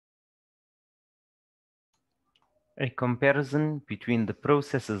A comparison between the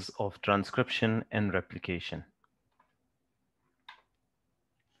processes of transcription and replication.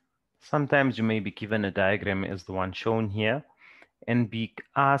 Sometimes you may be given a diagram as the one shown here and be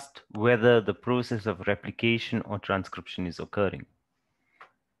asked whether the process of replication or transcription is occurring.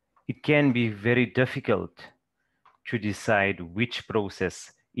 It can be very difficult to decide which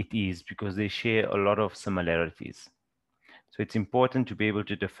process it is because they share a lot of similarities. So it's important to be able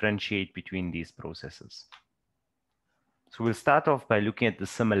to differentiate between these processes. So we'll start off by looking at the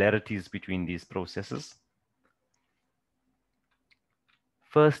similarities between these processes.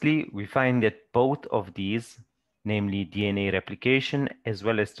 Firstly, we find that both of these, namely DNA replication as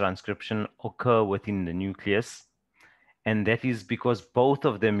well as transcription, occur within the nucleus. And that is because both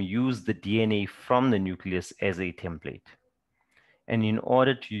of them use the DNA from the nucleus as a template. And in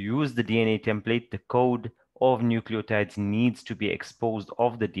order to use the DNA template, the code of nucleotides needs to be exposed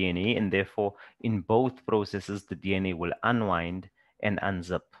of the DNA, and therefore in both processes, the DNA will unwind and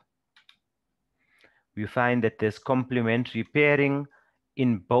unzip. We find that there's complementary pairing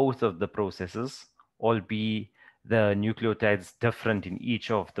in both of the processes, albeit the nucleotides different in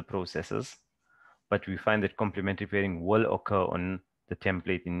each of the processes, but we find that complementary pairing will occur on the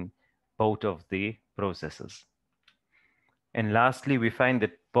template in both of the processes. And lastly, we find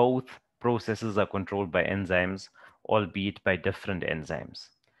that both processes are controlled by enzymes, albeit by different enzymes.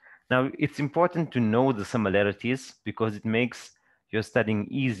 Now, it's important to know the similarities because it makes your studying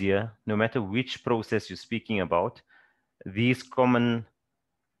easier, no matter which process you're speaking about. These common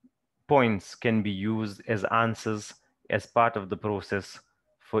points can be used as answers as part of the process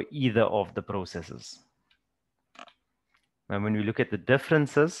for either of the processes. Now, when we look at the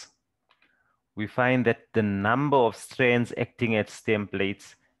differences, we find that the number of strands acting as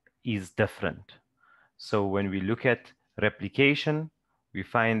templates is different. So when we look at replication, we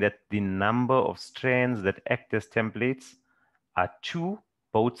find that the number of strands that act as templates are 2,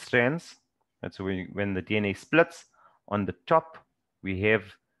 both strands. That's when the DNA splits, on the top, we have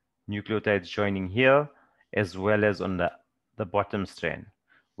nucleotides joining here, as well as on the bottom strand.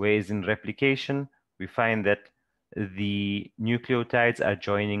 Whereas in replication, we find that the nucleotides are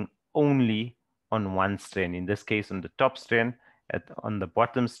joining only on one strand. In this case, on the top strand, on the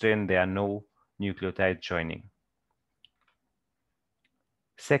bottom strand, there are no nucleotides joining.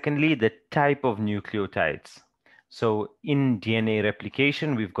 Secondly, the type of nucleotides. So in DNA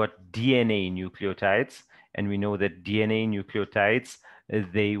replication, we've got DNA nucleotides, and we know that DNA nucleotides,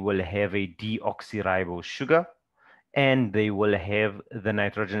 they will have a deoxyribose sugar, and they will have the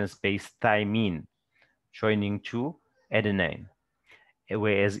nitrogenous base thymine joining to adenine.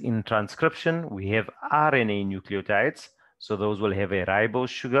 Whereas in transcription, we have RNA nucleotides, so those will have a ribose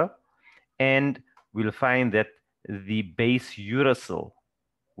sugar, and we'll find that the base uracil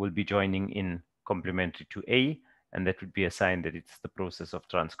will be joining in complementary to A, and that would be a sign that it's the process of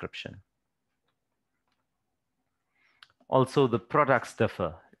transcription. Also, the products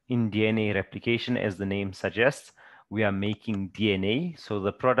differ. In DNA replication, as the name suggests, we are making DNA. So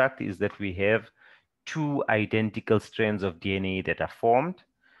the product is that we have 2 identical strands of DNA that are formed,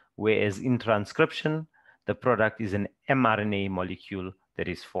 whereas in transcription, the product is an mRNA molecule that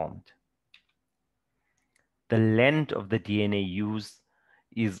is formed. The length of the DNA used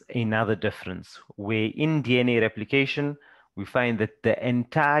is another difference, where in DNA replication, we find that the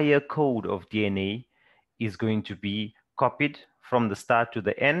entire code of DNA is going to be copied from the start to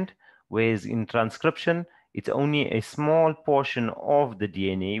the end, whereas in transcription, it's only a small portion of the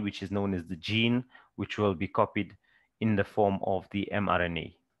DNA, which is known as the gene, which will be copied in the form of the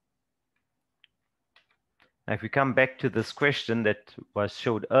mRNA. Now, if we come back to this question that was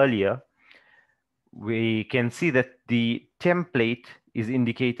showed earlier, we can see that the template is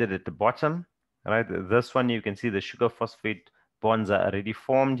indicated at the bottom, right? This one, you can see the sugar phosphate bonds are already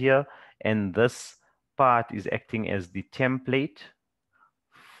formed here, and this part is acting as the template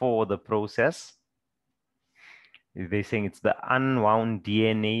for the process. They're saying it's the unwound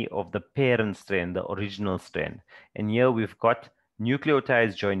DNA of the parent strand, the original strand. And here we've got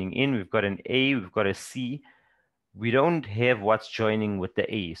nucleotides joining in. We've got an A, we've got a C. We don't have what's joining with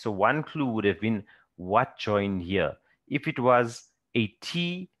the A. So one clue would have been what joined here. If it was a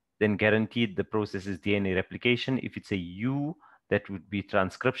T, then guaranteed the process is DNA replication. If it's a U, that would be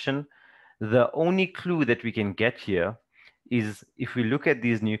transcription. The only clue that we can get here is if we look at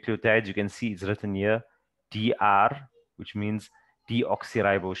these nucleotides, you can see it's written here, DR, which means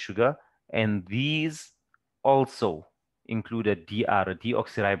deoxyribose sugar. And these also include a DR, a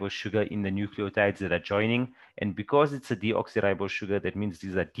deoxyribose sugar in the nucleotides that are joining. And because it's a deoxyribose sugar, that means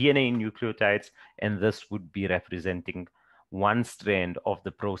these are DNA nucleotides, and this would be representing one strand of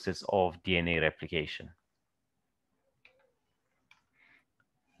the process of DNA replication.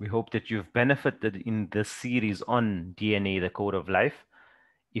 We hope that you've benefited in this series on DNA, the Code of Life.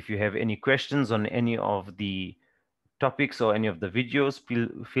 If you have any questions on any of the topics or any of the videos,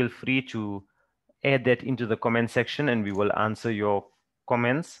 feel free to add that into the comment section and we will answer your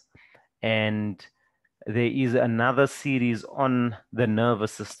comments. And there is another series on the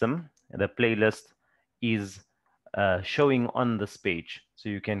nervous system. The playlist is showing on this page. So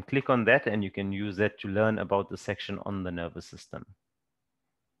you can click on that and you can use that to learn about the section on the nervous system.